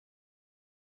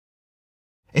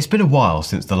It's been a while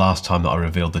since the last time that I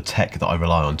revealed the tech that I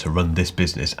rely on to run this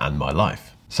business and my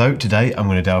life. So today I'm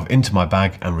going to delve into my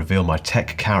bag and reveal my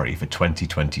tech carry for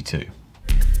 2022.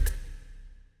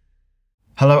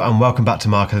 Hello and welcome back to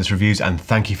Ellis Reviews, and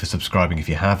thank you for subscribing if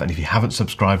you have, and if you haven't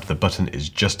subscribed, the button is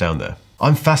just down there.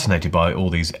 I'm fascinated by all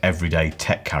these everyday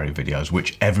tech carry videos,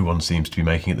 which everyone seems to be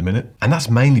making at the minute. And that's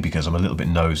mainly because I'm a little bit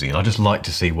nosy and I just like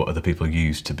to see what other people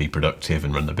use to be productive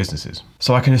and run their businesses.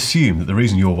 So I can assume that the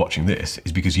reason you're watching this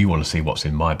is because you want to see what's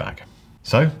in my bag.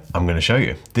 So I'm going to show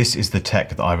you. This is the tech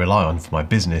that I rely on for my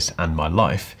business and my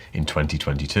life in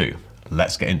 2022.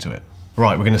 Let's get into it.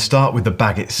 Right, we're going to start with the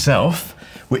bag itself,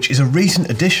 which is a recent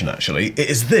addition actually.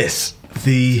 It is this,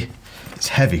 it's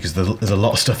heavy because there's a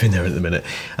lot of stuff in there at the minute.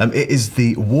 It is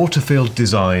the Waterfield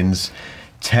Designs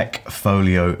Tech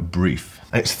Folio Brief.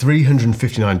 And it's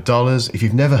 $359. If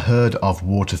you've never heard of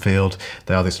Waterfield,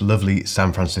 they are this lovely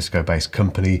San Francisco-based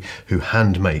company who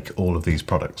hand make all of these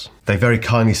products. They very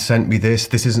kindly sent me this.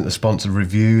 This isn't a sponsored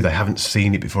review. They haven't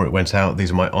seen it before it went out.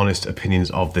 These are my honest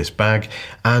opinions of this bag,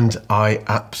 and I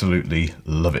absolutely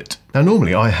love it. Now,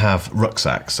 normally I have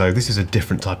rucksacks, so this is a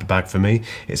different type of bag for me.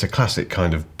 It's a classic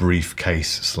kind of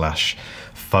briefcase slash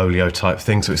folio type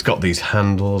thing. So it's got these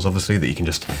handles, obviously, that you can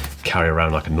just carry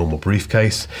around like a normal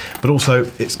briefcase, but also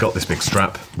it's got this big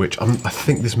strap, which I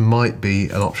think this might be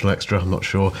an optional extra, I'm not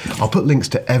sure. I'll put links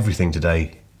to everything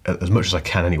today, as much as I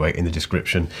can anyway, in the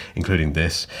description, including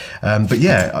this. But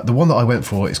yeah, the one that I went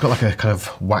for, it's got like a kind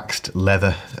of waxed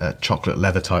leather, chocolate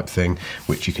leather type thing,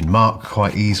 which you can mark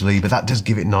quite easily, but that does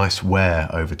give it nice wear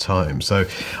over time. So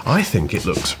I think it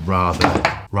looks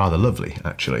rather lovely,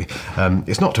 actually.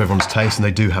 It's not to everyone's taste, and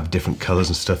they do have different colors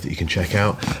and stuff that you can check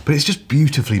out, but it's just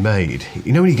beautifully made.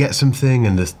 You know when you get something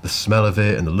and the smell of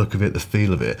it and the look of it, the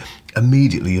feel of it,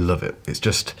 immediately you love it. It's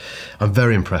just, I'm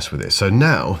very impressed with it. So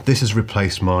now this has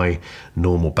replaced my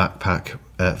normal backpack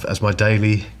as my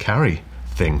daily carry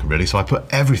thing, really. So I put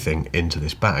everything into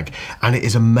this bag, and it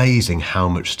is amazing how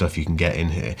much stuff you can get in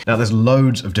here. Now there's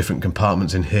loads of different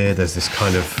compartments in here. There's this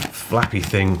kind of flappy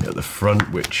thing at the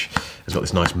front, which has got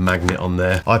this nice magnet on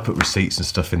there. I put receipts and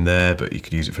stuff in there, but you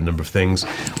could use it for a number of things.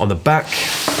 On the back,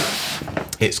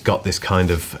 it's got this kind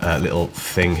of little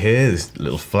thing here, this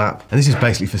little flap. And this is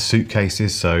basically for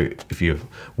suitcases. So if you're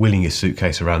wheeling your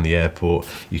suitcase around the airport,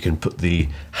 you can put the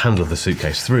handle of the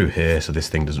suitcase through here so this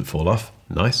thing doesn't fall off.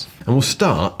 Nice. And we'll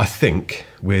start, I think,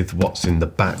 with what's in the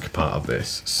back part of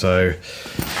this. So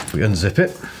if we unzip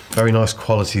it, very nice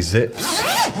quality zips.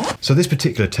 So this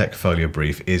particular tech folio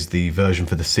brief is the version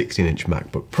for the 16-inch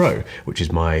MacBook Pro, which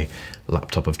is my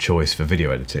laptop of choice for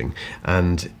video editing.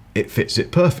 And it fits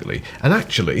it perfectly. And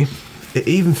actually, it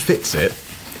even fits it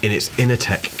in its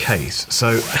Innertech case.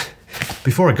 So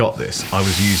before I got this, I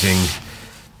was using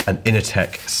an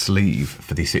Innertech sleeve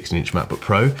for the 16-inch MacBook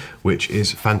Pro, which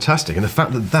is fantastic. And the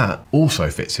fact that that also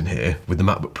fits in here with the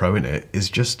MacBook Pro in it is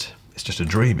just, it's just a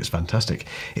dream. It's fantastic.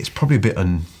 It's probably a bit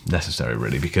unnecessary,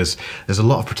 really, because there's a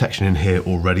lot of protection in here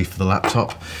already for the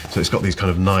laptop. So it's got these kind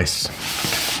of nice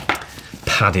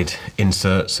padded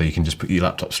inserts, so you can just put your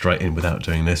laptop straight in without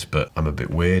doing this, but I'm a bit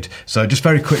weird. So just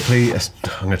very quickly,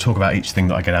 I'm going to talk about each thing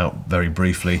that I get out very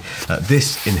briefly.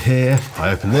 This in here, I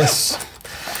open this,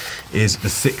 is the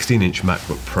 16-inch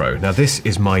MacBook Pro. Now this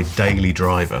is my daily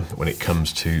driver when it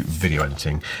comes to video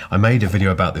editing. I made a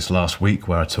video about this last week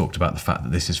where I talked about the fact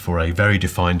that this is for a very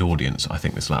defined audience, I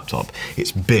think, this laptop.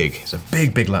 It's big, it's a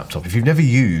big laptop. If you've never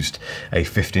used a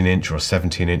 15-inch or a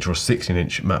 17-inch or a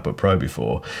 16-inch MacBook Pro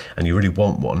before, and you really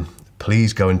want one,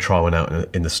 please go and try one out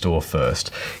in the store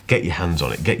first. Get your hands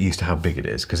on it, get used to how big it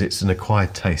is, because it's an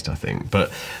acquired taste, I think.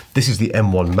 But this is the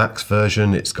M1 Max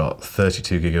version. It's got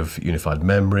 32 gig of unified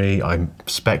memory. I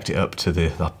spec'd it up to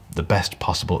the best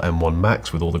possible M1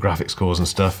 Max with all the graphics cores and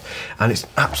stuff, and it's an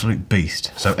absolute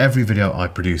beast. So every video I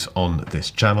produce on this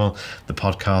channel, the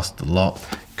podcast, the lot,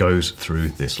 goes through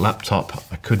this laptop.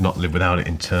 I could not live without it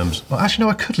in terms, well, actually no,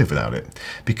 I could live without it,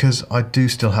 because I do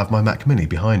still have my Mac Mini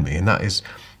behind me, and that is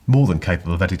more than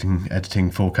capable of editing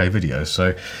 4K videos.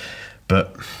 So,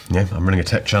 but yeah, I'm running a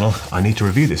tech channel. I need to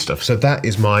review this stuff. So that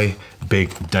is my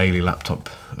big daily laptop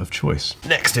of choice.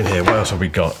 Next in here, what else have we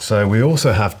got? So we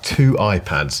also have two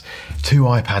iPads. Two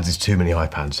iPads is too many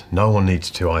iPads. No one needs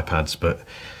two iPads, but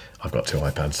I've got two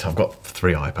iPads. I've got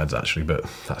three iPads actually, but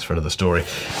that's for another story.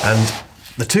 And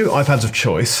the two iPads of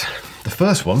choice, the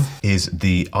first one is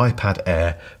the iPad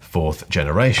Air 4th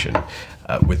generation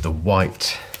with the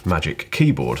white Magic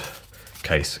Keyboard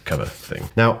case cover thing.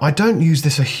 Now, I don't use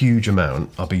this a huge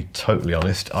amount, I'll be totally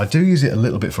honest. I do use it a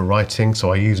little bit for writing,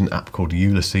 so I use an app called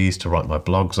Ulysses to write my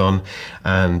blogs on,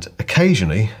 and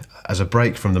occasionally, as a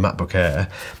break from the MacBook Air,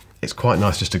 it's quite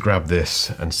nice just to grab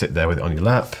this and sit there with it on your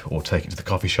lap, or take it to the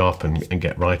coffee shop and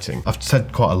get writing. I've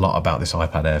said quite a lot about this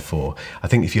iPad Air 4. I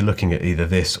think if you're looking at either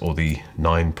this or the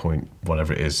 9 point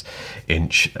whatever it is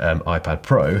inch iPad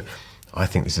Pro, I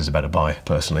think this is a better buy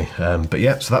personally. But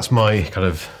yeah, so that's my kind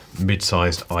of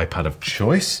mid-sized iPad of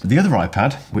choice. The other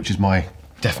iPad, which is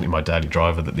definitely my daily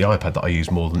driver, that the iPad that I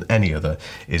use more than any other,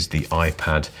 is the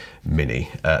iPad Mini,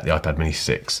 the iPad Mini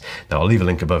 6. Now I'll leave a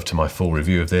link above to my full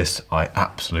review of this. I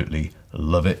absolutely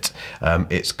love it.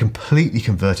 It's completely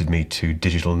converted me to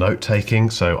digital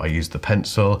note-taking, so I use the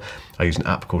pencil, I use an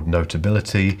app called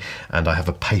Notability, and I have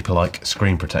a paper-like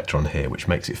screen protector on here, which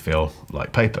makes it feel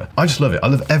like paper. I just love it. I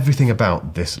love everything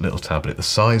about this little tablet. The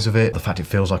size of it, the fact it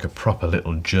feels like a proper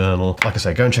little journal. Like I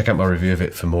say, go and check out my review of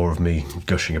it for more of me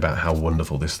gushing about how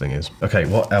wonderful this thing is. Okay,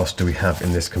 what else do we have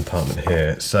in this compartment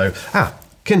here? So,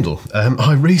 Kindle.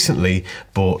 I recently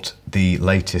bought the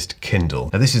latest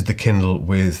Kindle. Now this is the Kindle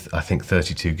with, I think,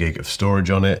 32 gig of storage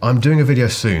on it. I'm doing a video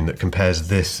soon that compares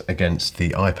this against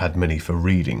the iPad Mini for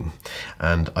reading,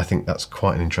 and I think that's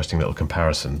quite an interesting little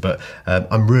comparison. But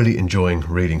I'm really enjoying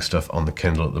reading stuff on the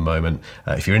Kindle at the moment.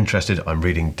 If you're interested, I'm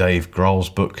reading Dave Grohl's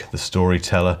book, The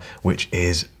Storyteller, which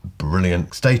is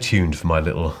brilliant. Stay tuned for my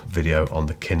little video on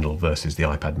the Kindle versus the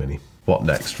iPad Mini. What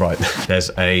next? Right,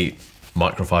 there's a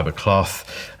microfiber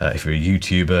cloth. If you're a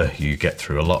YouTuber, you get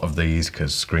through a lot of these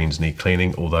because screens need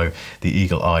cleaning, although the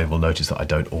eagle eye will notice that I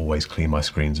don't always clean my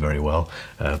screens very well,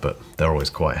 but they're always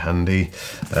quite handy.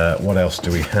 What else do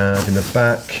we have in the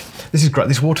back? This is great.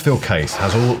 This Waterfield case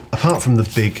has all, apart from the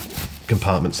big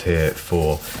compartments here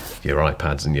for your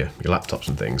iPads and your laptops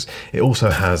and things, it also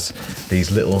has these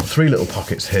three little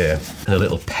pockets here and a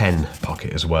little pen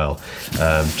pocket as well,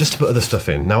 just to put other stuff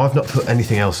in. Now I've not put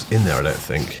anything else in there, I don't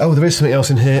think. Oh, there is something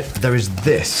else in here. There is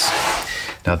this.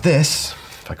 Now this,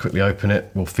 if I quickly open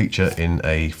it, will feature in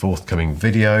a forthcoming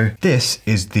video. This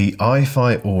is the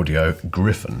iFi Audio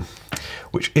Griffin,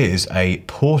 which is a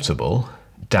portable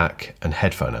DAC and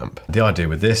headphone amp. The idea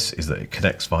with this is that it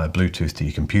connects via Bluetooth to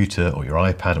your computer or your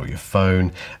iPad or your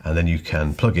phone, and then you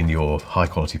can plug in your high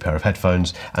quality pair of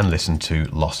headphones and listen to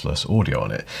lossless audio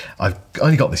on it. I've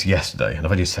only got this yesterday and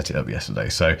I've only set it up yesterday,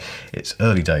 so it's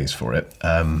early days for it,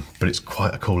 but it's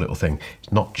quite a cool little thing.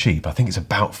 It's not cheap. I think it's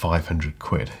about 500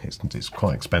 quid. It's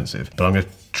quite expensive, but I'm going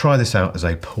to try this out as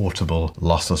a portable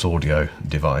lossless audio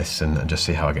device and just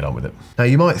see how I get on with it. Now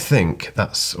you might think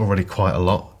that's already quite a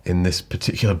lot in this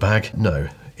particular bag. No,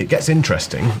 it gets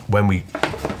interesting when we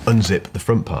unzip the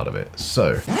front part of it.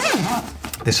 So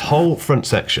this whole front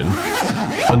section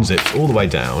unzips all the way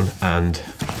down, and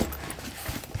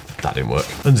that didn't work.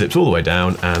 Unzips all the way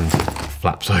down and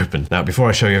flaps open. Now, before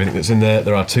I show you everything that's in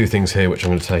there are two things here which I'm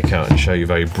going to take out and show you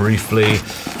very briefly.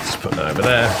 Just put that over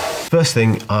there. First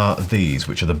thing are these,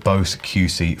 which are the Bose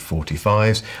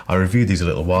QC45s. I reviewed these a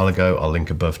little while ago. I'll link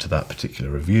above to that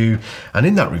particular review. And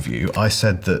in that review, I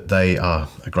said that they are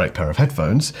a great pair of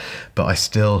headphones, but I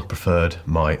still preferred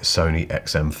my Sony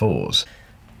XM4s.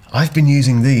 I've been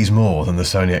using these more than the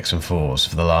Sony XM4s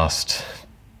for the last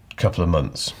couple of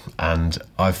months, and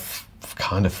I've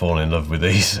kind of fallen in love with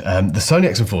these. The Sony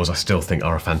XM4s I still think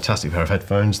are a fantastic pair of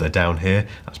headphones. They're down here.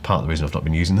 That's part of the reason I've not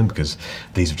been using them, because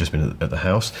these have just been at the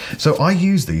house. So I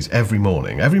use these every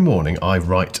morning. Every morning I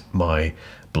write my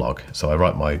blog. So I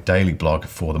write my daily blog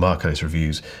for the Ellis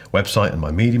Reviews website and my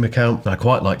Medium account. And I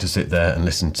quite like to sit there and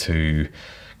listen to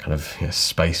kind of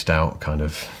spaced out, kind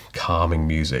of calming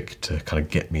music to kind of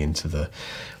get me into the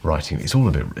writing. It's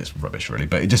rubbish really,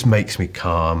 but it just makes me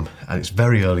calm, and it's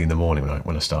very early in the morning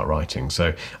when I start writing.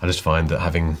 So I just find that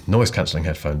having noise cancelling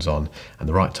headphones on and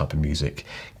the right type of music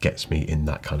gets me in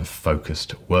that kind of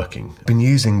focused working. I've been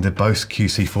using the Bose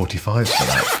QC45s for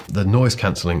that. The noise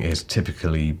cancelling is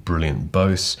typically brilliant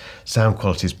Bose. Sound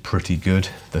quality is pretty good.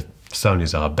 The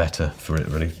Sonys are better for it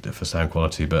really, for sound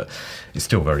quality, but it's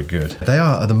still very good. They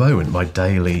are at the moment my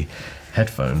daily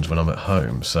headphones when I'm at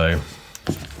home, so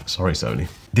sorry Sony.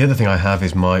 The other thing I have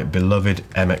is my beloved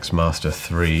MX Master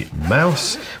 3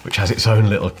 mouse, which has its own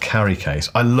little carry case.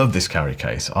 I love this carry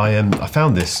case. I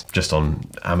found this just on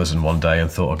Amazon one day and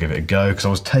thought I'll give it a go, because I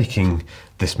was taking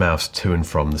this mouse to and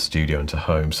from the studio and to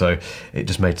home, so it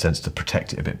just made sense to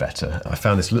protect it a bit better. I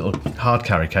found this little hard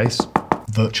carry case,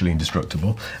 virtually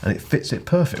indestructible, and it fits it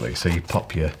perfectly. So you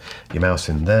pop your mouse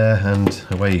in there and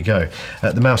away you go.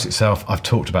 The mouse itself, I've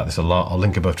talked about this a lot. I'll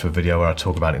link above to a video where I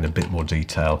talk about it in a bit more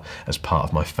detail as part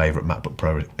of my favorite MacBook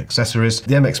Pro accessories.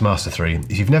 The MX Master 3,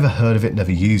 if you've never heard of it,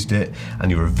 never used it,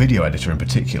 and you're a video editor in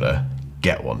particular,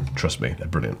 get one, trust me, they're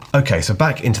brilliant. Okay, so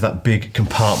back into that big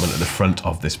compartment at the front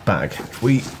of this bag. If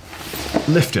we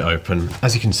lift it open,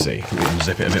 as you can see, let me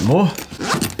unzip it a bit more.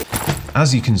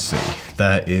 As you can see,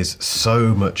 There is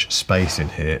so much space in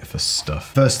here for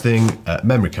stuff. First thing,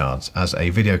 memory cards. As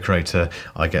a video creator,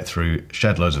 I get through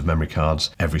shed loads of memory cards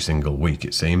every single week,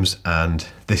 it seems, and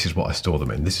this is what I store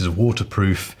them in. This is a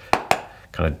waterproof,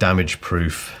 kind of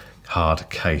damage-proof hard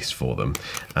case for them,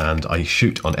 and I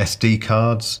shoot on SD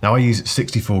cards. Now I use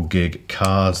 64 gig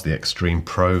cards, the Extreme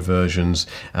Pro versions,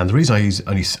 and the reason I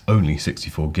use only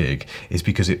 64 gig is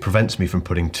because it prevents me from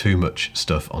putting too much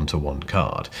stuff onto one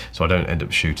card, so I don't end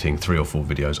up shooting 3 or 4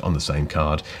 videos on the same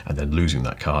card and then losing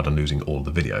that card and losing all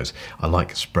the videos. I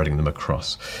like spreading them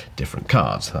across different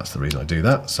cards. That's the reason I do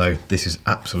that. So this is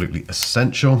absolutely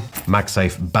essential.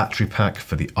 MagSafe battery pack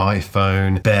for the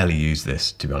iPhone. Barely use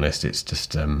this, to be honest. It's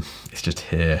just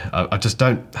here. I just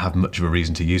don't have much of a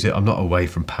reason to use it. I'm not away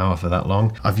from power for that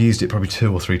long. I've used it probably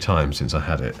 2 or 3 times since I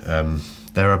had it.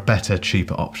 There are better,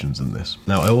 cheaper options than this.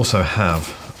 Now I also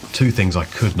have 2 things I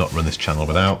could not run this channel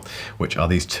without, which are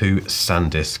these 2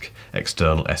 SanDisk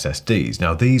external SSDs.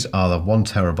 Now these are the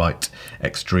 1TB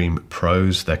Extreme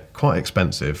Pros. They're quite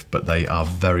expensive, but they are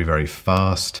very, very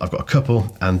fast. I've got a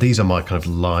couple, and these are my kind of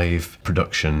live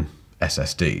production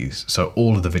SSDs. So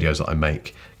all of the videos that I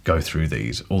make go through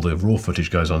these. All the raw footage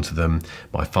goes onto them.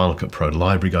 My Final Cut Pro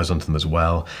library goes onto them as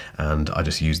well. And I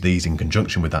just use these in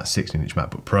conjunction with that 16-inch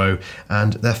MacBook Pro,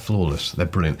 and they're flawless. They're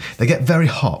brilliant. They get very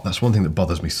hot. That's one thing that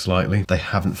bothers me slightly. They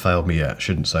haven't failed me yet.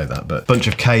 Shouldn't say that, but bunch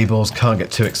of cables. Can't get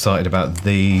too excited about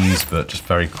these, but just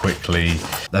very quickly.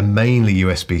 They're mainly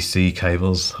USB-C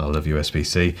cables. I love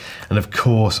USB-C. And of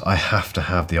course, I have to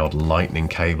have the odd lightning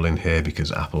cable in here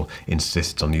because Apple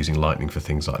insists on using lightning for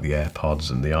things like the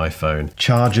AirPods and the iPhone.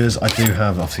 Chargers, I do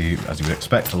have, obviously, as you would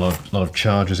expect, a lot of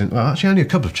chargers in, well, actually only a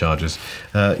couple of chargers,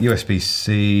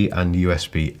 USB-C and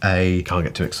USB-A, can't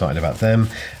get too excited about them.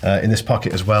 In this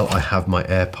pocket as well, I have my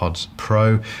AirPods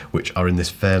Pro, which are in this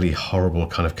fairly horrible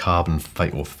kind of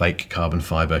fake carbon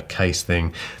fiber case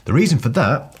thing. The reason for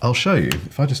that, I'll show you.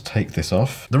 If I just take this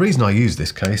off, the reason I use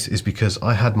this case is because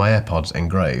I had my AirPods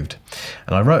engraved,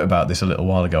 and I wrote about this a little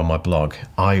while ago on my blog.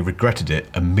 I regretted it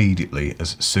immediately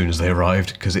as soon as they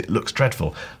arrived because it looks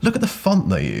dreadful. Look at the font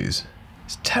they use.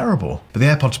 It's terrible. But the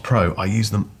AirPods Pro, I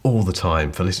use them all the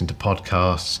time for listening to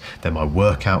podcasts. They're my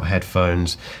workout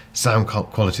headphones. Sound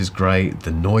quality is great.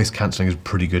 The noise cancelling is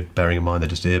pretty good, bearing in mind they're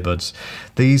just earbuds.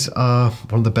 These are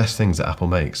one of the best things that Apple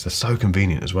makes. They're so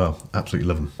convenient as well. Absolutely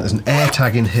love them. There's an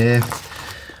AirTag in here.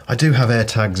 I do have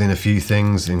AirTags in a few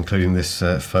things, including this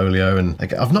folio, and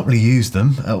I've not really used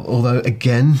them, although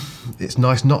again, it's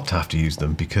nice not to have to use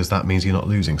them because that means you're not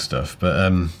losing stuff.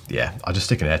 But yeah, I just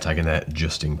stick an AirTag in there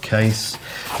just in case.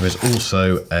 There is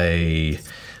also a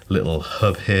little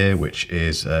hub here, which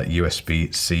is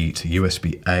USB-C to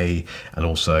USB-A, and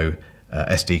also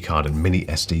SD card and mini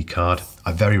SD card.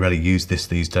 I very rarely use this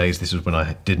these days. This is when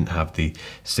I didn't have the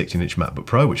 16-inch MacBook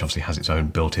Pro, which obviously has its own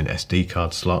built-in SD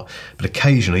card slot. But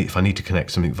occasionally, if I need to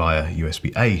connect something via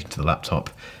USB-A to the laptop,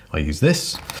 I use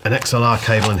this. An XLR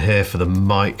cable in here for the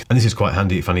mic. And this is quite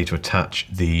handy if I need to attach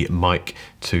the mic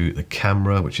to the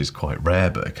camera, which is quite rare,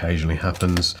 but occasionally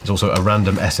happens. There's also a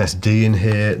random SSD in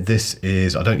here. This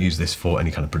is, I don't use this for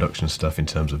any kind of production stuff in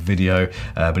terms of video,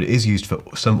 but it is used for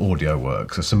some audio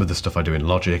work. So some of the stuff I do in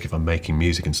Logic, if I'm making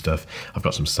music and stuff, I've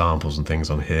got some samples and things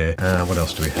on here. What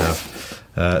else do we have?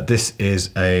 This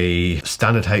is a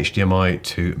standard HDMI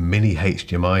to mini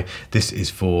HDMI. This is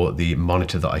for the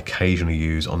monitor that I occasionally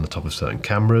use on the top of certain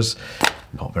cameras.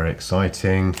 Not very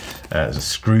exciting. There's a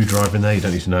screwdriver in there, you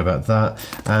don't need to know about that.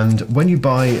 And when you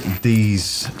buy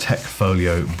these Tech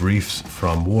Folio briefs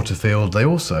from Waterfield, they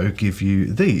also give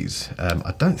you these.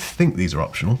 I don't think these are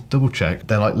optional, double check.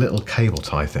 They're like little cable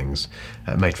tie things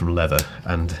made from leather.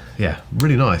 And yeah,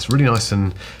 really nice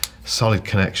and solid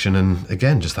connection, and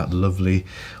again, just that lovely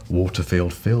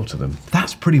Waterfield feel to them.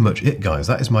 That's pretty much it, guys.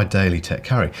 That is my daily tech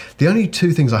carry. The only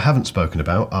 2 things I haven't spoken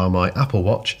about are my Apple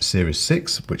Watch Series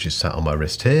 6, which is sat on my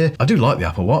wrist here. I do like the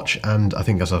Apple Watch, and I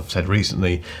think, as I've said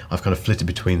recently, I've kind of flitted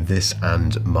between this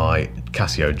and my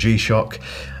Casio G-Shock,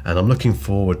 and I'm looking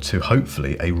forward to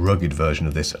hopefully a rugged version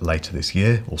of this later this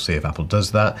year. We'll see if Apple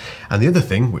does that. And the other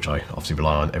thing, which I obviously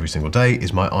rely on every single day,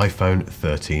 is my iPhone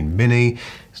 13 mini.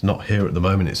 It's not here at the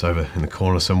moment, it's over in the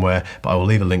corner somewhere, but I will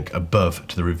leave a link above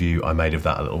to the review I made of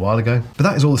that a little while ago. But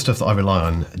that is all the stuff that I rely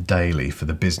on daily for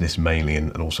the business mainly,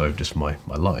 and also just my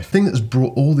life. The thing that has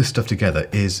brought all this stuff together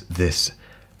is this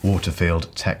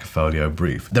Waterfield Tech Folio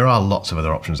brief. There are lots of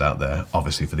other options out there,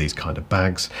 obviously, for these kind of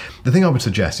bags. The thing I would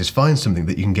suggest is find something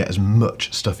that you can get as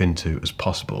much stuff into as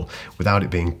possible without it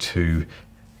being too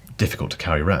difficult to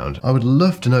carry around. I would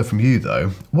love to know from you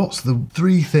though, what's the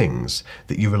 3 things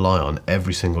that you rely on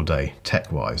every single day,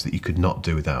 tech-wise, that you could not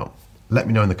do without? Let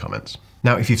me know in the comments.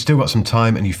 Now, if you've still got some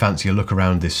time and you fancy a look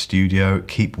around this studio,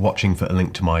 keep watching for a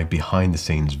link to my behind the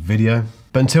scenes video.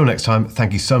 But until next time,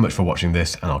 thank you so much for watching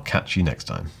this, and I'll catch you next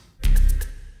time.